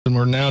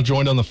We're now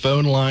joined on the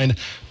phone line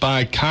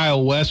by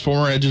Kyle West,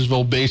 former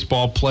Edgesville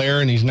baseball player,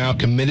 and he's now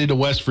committed to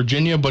West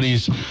Virginia, but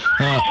he's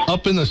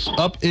up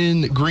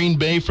in Green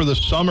Bay for the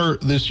summer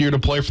this year to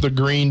play for the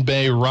Green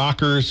Bay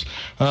Rockers.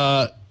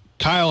 Kyle,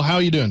 how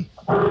are you doing?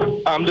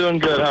 I'm doing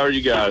good. How are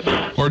you guys?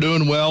 We're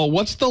doing well.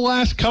 What's the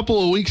last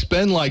couple of weeks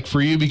been like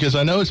for you? Because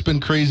I know it's been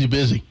crazy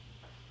busy.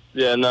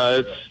 Yeah,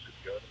 no,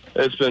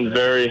 it's been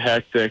very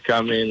hectic.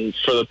 I mean,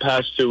 for the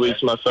past 2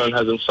 weeks, my phone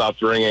hasn't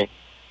stopped ringing.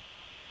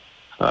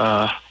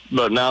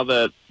 But now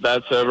that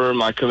that's over,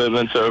 my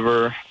commitment's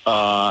over,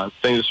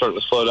 things are starting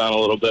to slow down a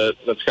little bit.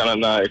 That's kind of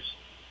nice.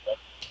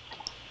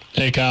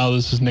 Hey, Kyle,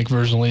 this is Nick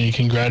Verzolini.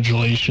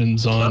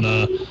 Congratulations on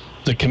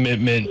the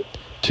commitment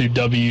to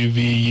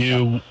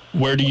WVU.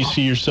 Where do you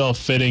see yourself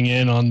fitting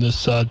in on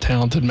this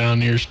talented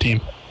Mountaineers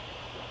team?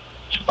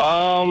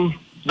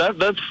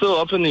 That's still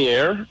up in the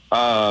air.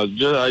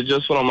 I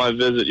just went on my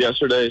visit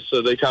yesterday,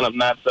 so they kind of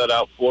mapped that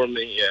out for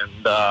me,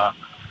 and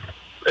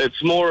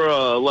it's more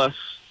or less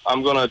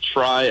I'm going to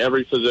try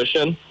every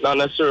position. Not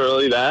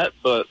necessarily that,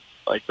 but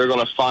like they're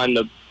going to find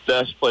the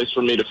best place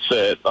for me to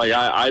fit. Like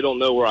I don't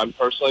know where I'm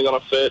personally going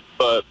to fit,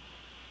 but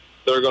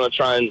they're going to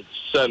try and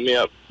set me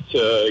up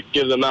to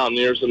give the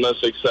Mountaineers the most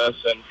success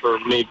and for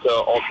me to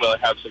ultimately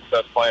have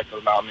success playing for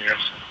the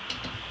Mountaineers.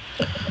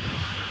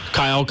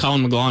 Kyle,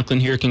 Colin McLaughlin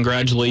here.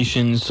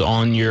 Congratulations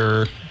on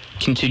your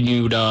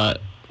continued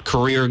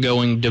career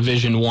going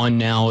Division I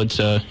now. It's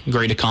a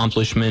great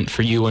accomplishment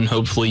for you, and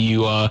hopefully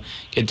you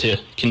get to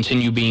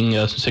continue being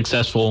a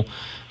successful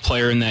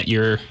player and that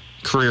your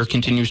career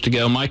continues to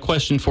go. My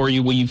question for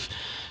you, we've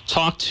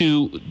talked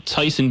to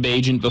Tyson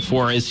Bagent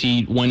before as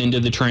he went into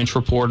the transfer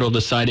portal,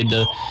 decided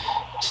to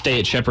stay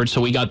at Shepherd,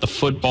 so we got the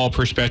football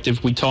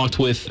perspective. We talked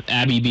with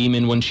Abby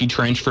Beeman when she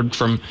transferred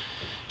from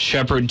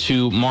Shepherd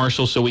to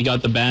Marshall, so we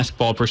got the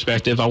basketball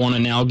perspective. I want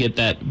to now get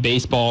that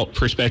baseball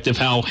perspective.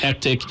 How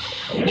hectic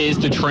is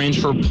the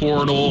transfer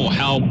portal?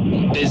 How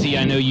busy?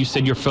 I know you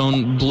said your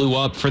phone blew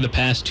up for the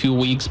past 2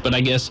 weeks, but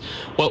I guess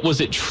what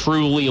was it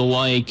truly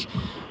like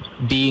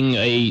being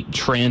a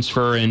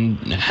transfer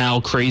and how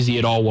crazy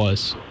it all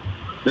was?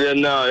 Yeah,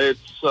 no,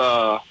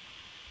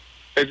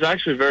 it's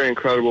actually very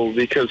incredible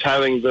because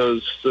having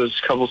those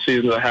couple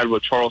seasons I had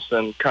with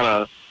Charleston kind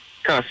of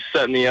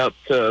set me up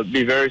to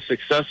be very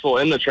successful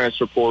in the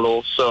transfer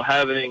portal. So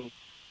having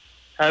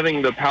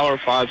the Power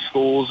 5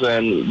 schools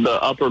and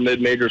the upper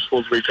mid-major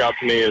schools reach out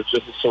to me is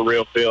just a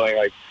surreal feeling.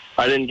 Like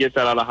I didn't get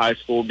that out of high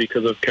school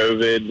because of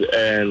COVID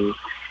and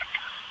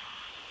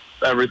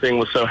everything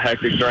was so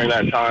hectic during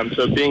that time.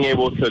 So being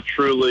able to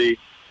truly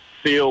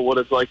feel what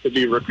it's like to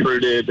be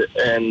recruited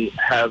and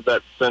have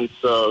that sense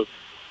of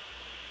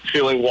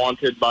feeling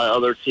wanted by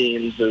other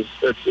teams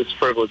it's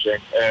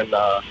privileging, and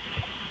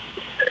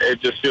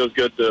it just feels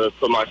good to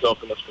put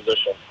myself in this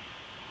position.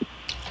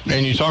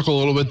 And you talk a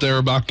little bit there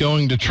about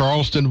going to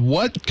Charleston.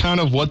 What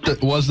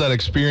was that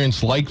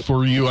experience like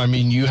for you? I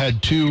mean, you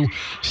had two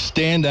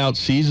standout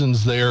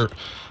seasons there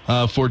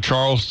for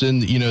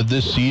Charleston. You know,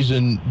 this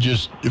season,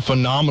 just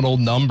phenomenal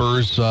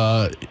numbers.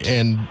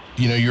 And,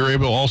 you know, you're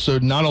able also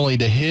not only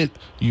to hit,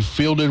 you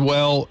fielded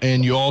well,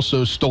 and you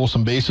also stole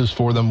some bases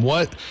for them.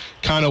 What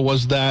kind of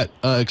was that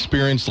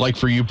experience like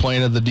for you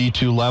playing at the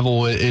D2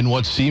 level in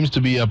what seems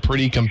to be a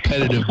pretty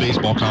competitive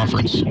baseball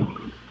conference?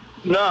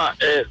 No,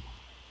 it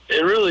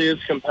really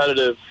is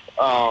competitive.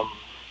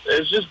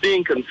 It's just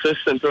being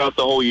consistent throughout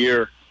the whole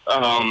year.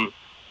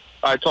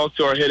 I talked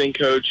to our hitting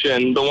coach,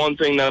 and the one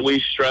thing that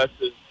we stress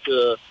is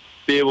to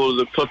be able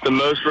to put the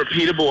most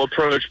repeatable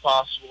approach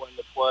possible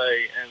into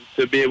play and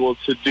to be able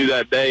to do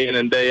that day in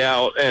and day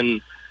out.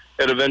 And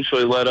it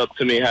eventually led up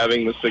to me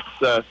having the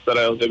success that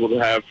I was able to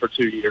have for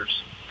 2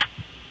 years.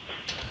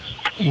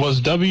 Was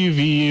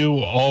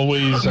WVU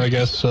always, I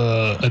guess,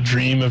 a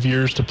dream of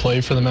yours to play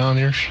for the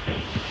Mountaineers?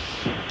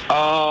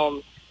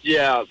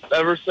 Yeah,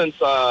 ever since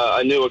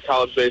I knew what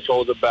college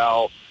baseball was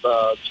about,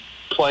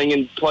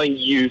 playing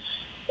youth,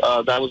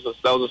 that was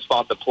a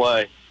spot to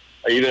play.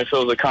 Even if it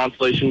was a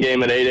consolation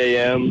game at 8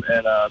 a.m.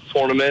 and a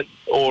tournament,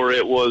 or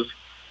it was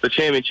the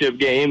championship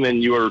game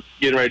and you were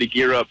getting ready to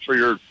gear up for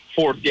your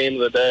fourth game of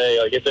the day.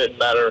 Like, it didn't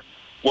matter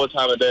what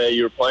time of day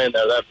you were playing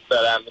there. That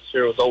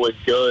atmosphere was always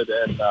good,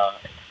 and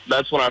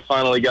that's when I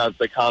finally got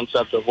the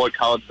concept of what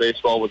college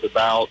baseball was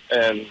about.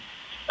 And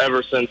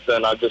ever since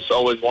then, I just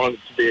always wanted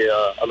to be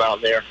a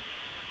Mountaineer.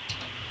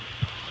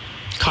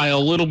 Kyle,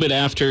 a little bit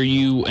after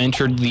you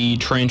entered the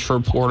transfer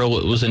portal,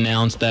 it was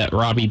announced that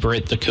Robbie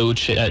Britt, the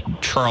coach at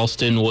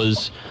Charleston,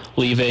 was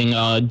leaving.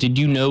 Did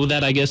you know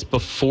that, I guess,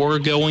 before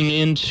going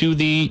into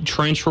the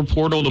transfer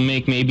portal to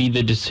make maybe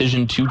the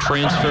decision to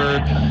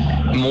transfer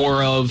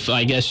more of,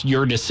 I guess,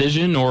 your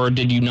decision, or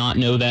did you not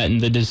know that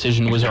and the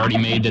decision was already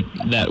made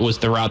that was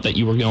the route that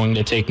you were going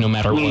to take no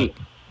matter what?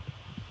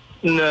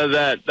 No,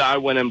 that I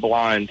went in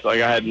blind.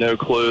 Like, I had no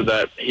clue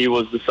that he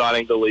was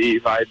deciding to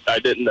leave. I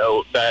didn't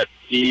know that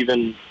he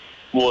even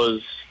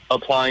was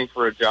applying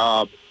for a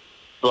job.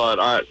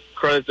 But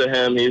credit to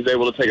him, he's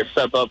able to take a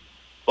step up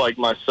like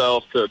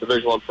myself to a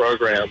Division I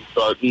program.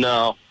 But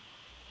no,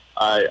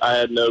 I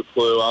had no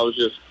clue. I was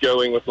just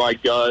going with my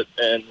gut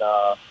and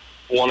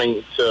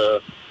wanting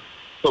to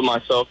put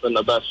myself in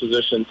the best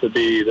position to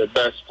be the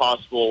best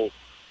possible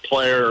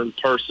player and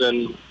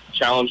person,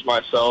 challenge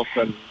myself,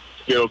 and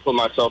to be able to put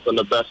myself in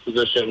the best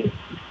position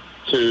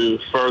to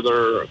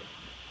further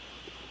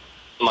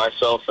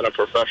myself in a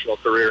professional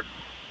career.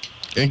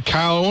 And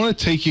Kyle, I want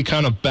to take you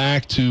kind of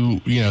back to,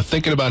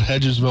 thinking about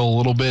Hedgesville a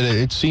little bit.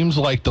 It seems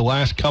like the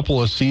last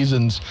couple of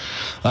seasons,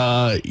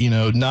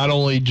 not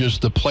only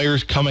just the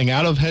players coming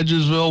out of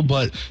Hedgesville,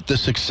 but the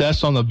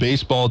success on the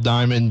baseball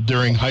diamond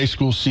during high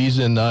school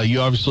season. You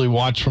obviously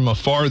watched from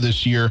afar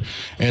this year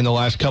and the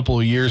last couple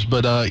of years,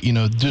 but,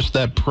 just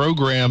that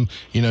program,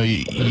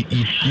 you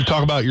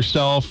talk about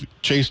yourself,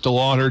 Chase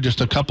DeLauder,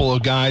 just a couple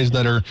of guys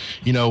that are,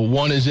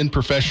 one is in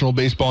professional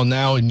baseball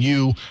now, and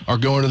you are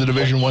going to the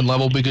Division I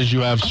level because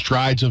you have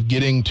strides of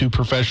getting to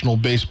professional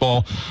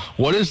baseball.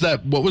 What was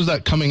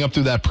that coming up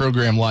through that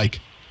program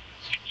like?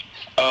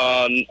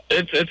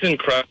 It's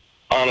incredible,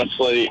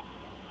 honestly.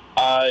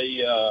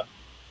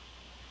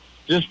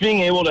 Just being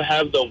able to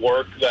have the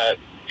work that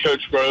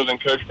Coach Grove and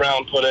Coach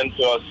Brown put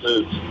into us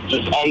is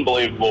just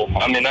unbelievable.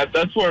 I mean,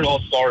 that's where it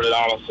all started,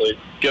 honestly.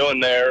 Going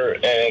there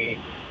and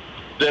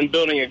then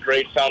building a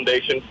great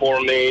foundation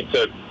for me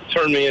to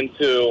turn me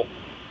into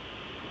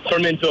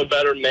a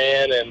better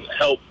man and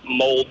help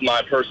mold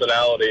my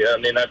personality. I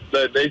mean,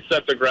 they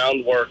set the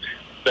groundwork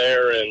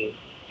there, and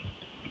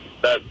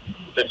that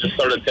it just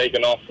started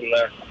taking off from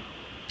there.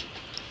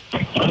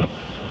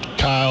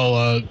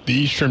 Kyle, the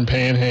Eastern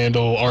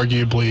Panhandle,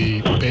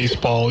 arguably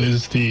baseball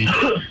is the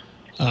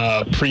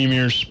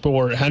premier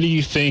sport. How do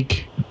you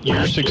think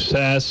your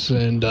success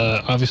and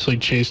obviously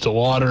Chase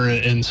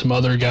DeLauder and some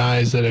other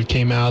guys that have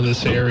came out of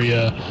this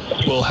area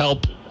will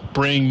help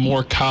bring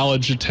more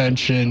college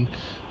attention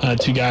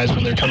to guys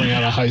when they're coming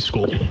out of high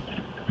school?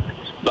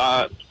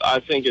 I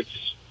think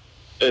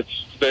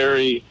it's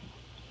very,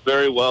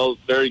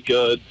 very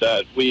good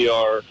that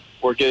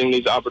we're getting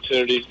these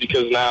opportunities,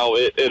 because now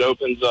it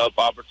opens up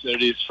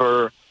opportunities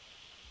for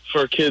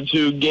kids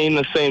who gain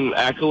the same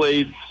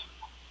accolades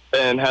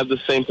and have the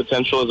same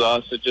potential as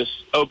us. It just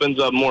opens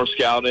up more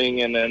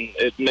scouting, and then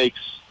it makes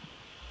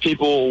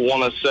people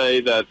want to say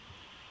that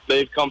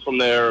they've come from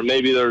there.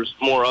 Maybe there's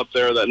more up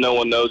there that no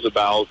one knows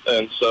about.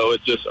 And so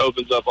it just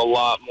opens up a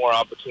lot more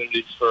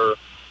opportunities for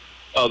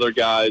other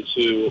guys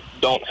who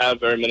don't have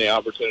very many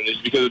opportunities,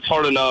 because it's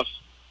hard enough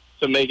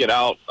to make it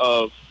out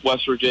of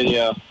West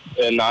Virginia.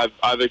 And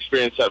I've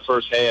experienced that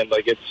firsthand.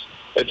 Like,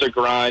 it's a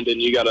grind,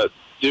 and you got to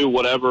do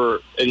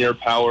whatever in your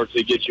power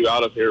to get you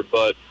out of here.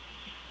 But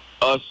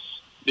us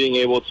being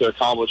able to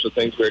accomplish the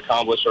things we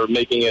accomplish are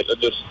making it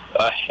just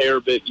a hair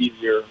bit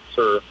easier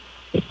for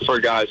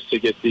guys to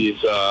get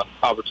these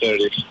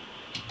opportunities.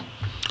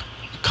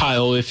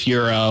 Kyle, if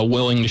you're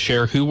willing to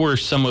share, who were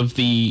some of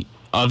the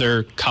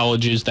other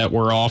colleges that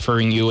were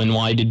offering you, and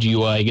why did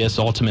you,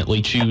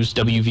 ultimately choose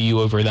WVU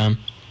over them?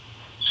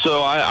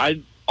 So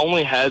I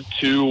only had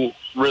two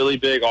really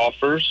big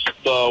offers.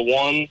 The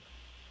one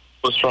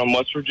was from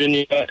West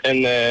Virginia,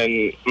 and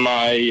then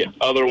my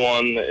other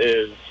one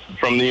is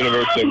from the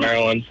University of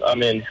Maryland. I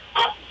mean,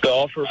 the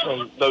offer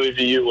from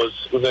WVU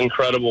was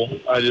incredible.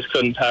 I just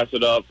couldn't pass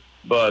it up.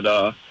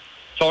 But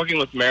talking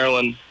with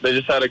Maryland, they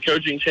just had a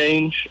coaching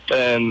change,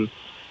 and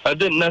that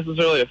didn't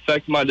necessarily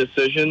affect my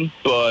decision,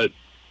 but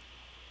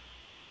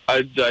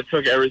I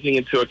took everything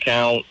into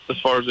account as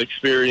far as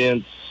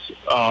experience,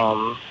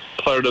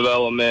 player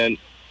development,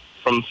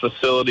 from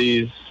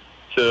facilities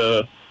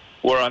to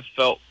where I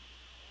felt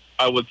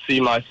I would see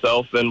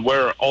myself, and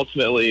where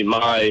ultimately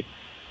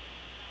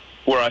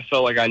where I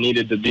felt like I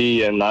needed to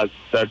be, and that's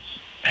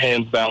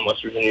hands down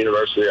West Virginia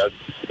University.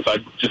 I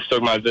just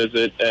took my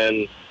visit,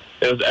 and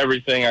it was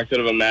everything I could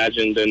have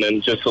imagined, and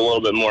then just a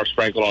little bit more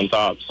sprinkled on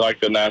top. So I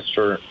couldn't ask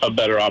for a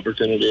better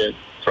opportunity in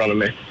front of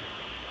me.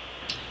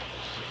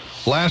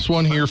 Last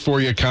one here for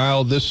you,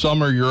 Kyle. This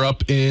summer, you're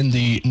up in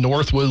the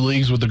Northwood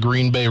Leagues with the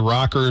Green Bay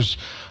Rockers.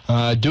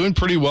 Doing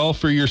pretty well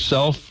for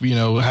yourself,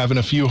 having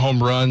a few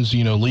home runs,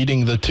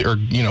 leading up there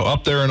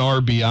in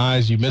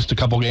RBIs. You missed a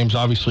couple games,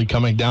 obviously,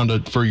 coming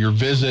down for your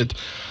visit.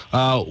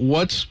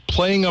 What's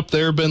playing up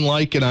there been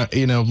like?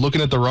 And, looking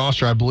at the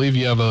roster, I believe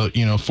you have a,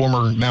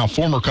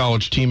 former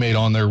college teammate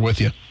on there with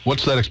you.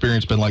 What's that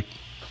experience been like?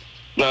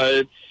 No,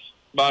 it's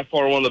by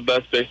far one of the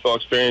best baseball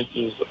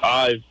experiences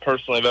I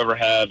personally have ever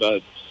had.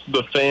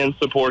 The fan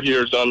support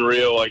here is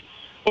unreal. Like,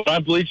 when I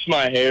bleached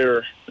my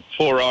hair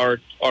for our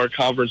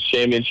conference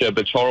championship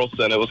at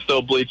Charleston, it was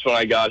still bleached when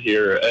I got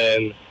here,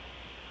 and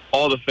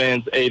all the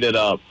fans ate it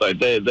up. Like,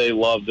 they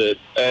loved it.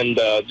 And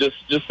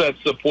just that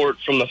support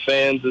from the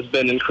fans has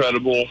been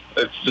incredible.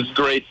 It's just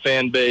great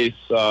fan base.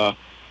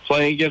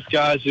 Playing against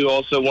guys who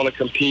also want to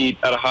compete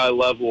at a high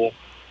level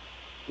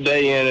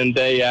day in and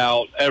day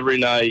out, every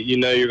night,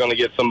 you're going to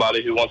get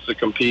somebody who wants to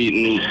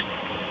compete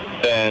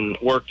and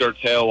work their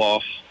tail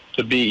off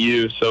to beat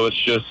you. So it's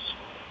just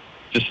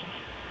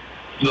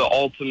the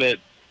ultimate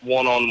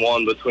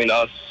one-on-one between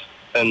us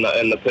and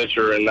the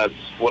pitcher, and that's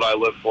what I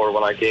lived for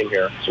when I came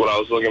here. It's what I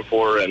was looking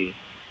for, and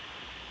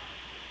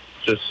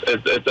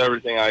it's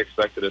everything I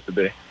expected it to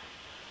be.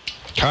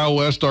 Kyle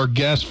West, our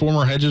guest,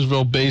 former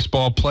Hedgesville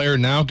baseball player,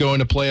 now going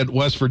to play at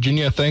West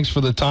Virginia. Thanks for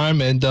the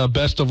time, and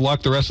best of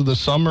luck the rest of the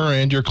summer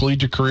and your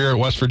collegiate career at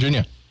West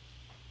Virginia.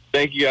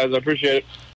 Thank you, guys. I appreciate it.